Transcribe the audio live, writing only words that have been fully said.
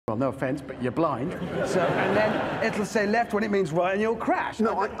Well, no offence, but you're blind. So, and then it'll say left when it means right and you'll crash.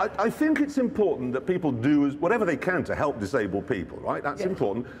 No, I think it's important that people do whatever they can to help disabled people, right? That's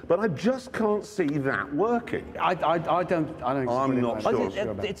important. But I just can't see that working. I don't I'm not sure.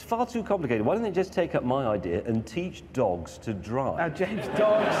 It's far too complicated. Why don't they just take up my idea and teach dogs to drive? Now, James,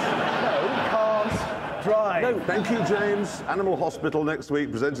 dogs, no, can't drive. No, thank you, James. Animal Hospital next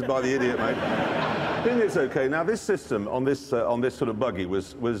week, presented by the idiot, mate. I think it's okay. Now, this system on this sort of buggy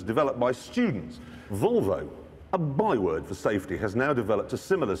was developed by students. Volvo, a byword for safety, has now developed a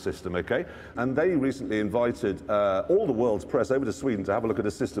similar system, okay? And they recently invited all the world's press over to Sweden to have a look at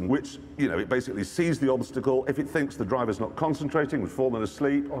a system which, you know, it basically sees the obstacle. If it thinks the driver's not concentrating, we've fallen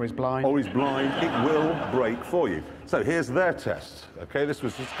asleep. Or he's blind. Or he's blind, it will brake for you. So here's their test, okay? This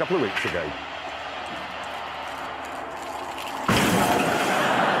was just a couple of weeks ago.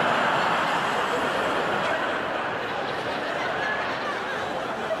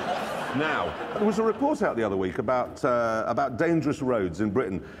 Now, there was a report out the other week about dangerous roads in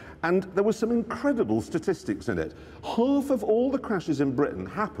Britain, and there were some incredible statistics in it. Half of all the crashes in Britain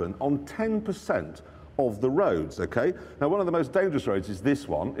happen on 10% of the roads, okay? Now, one of the most dangerous roads is this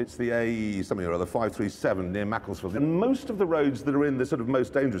one. It's the A something or other, 537 near Macclesfield. And most of the roads that are in the sort of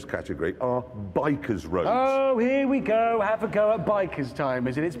most dangerous category are bikers' roads. Oh, here we go. Have a go at bikers' time,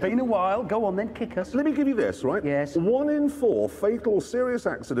 is it? It's been a while. Go on then, kick us. Let me give you this, right? Yes. 1 in 4 fatal or serious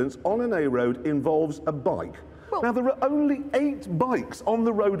accidents on an A road involves a bike. Well, now, there are only 8 bikes on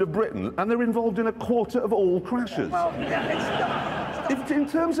the road of Britain, and they're involved in a quarter of all crashes. Well, yeah, In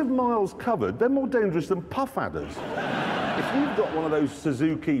terms of miles covered, they're more dangerous than puff adders. If you've got one of those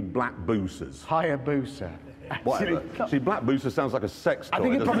Suzuki Black Boosers... Hayabusa. Whatever. See, Black Booster sounds like a sex toy. I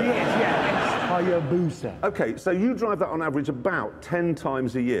think it probably is, yeah. It's Hayabusa. OK, so you drive that on average about 10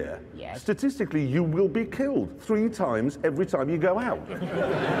 times a year. Yes. Statistically, you will be killed 3 times every time you go out.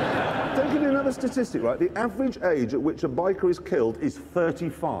 Don't give me another statistic, right? The average age at which a biker is killed is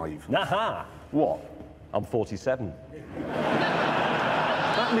 35. Aha! What? I'm 47.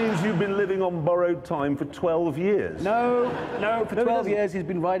 That means you've been living on borrowed time for 12 years. No, for 12 years he's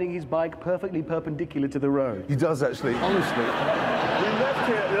been riding his bike perfectly perpendicular to the road. He does, actually. Honestly.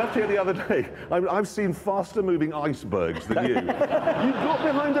 We left here the other day. I've seen faster moving icebergs than you. We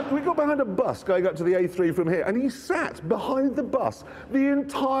got behind a bus going up to the A3 from here, and he sat behind the bus the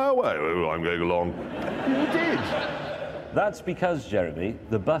entire way. Oh, I'm going along. You did. That's because, Jeremy,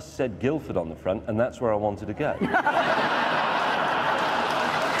 the bus said Guildford on the front, and that's where I wanted to go.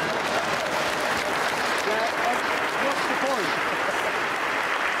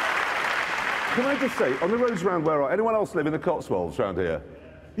 Can I just say, on the roads around where anyone else live in the Cotswolds around here?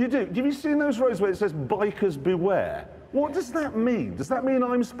 You do. Have you seen those roads where it says bikers beware? What does that mean? Does that mean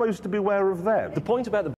I'm supposed to beware of them? The point about the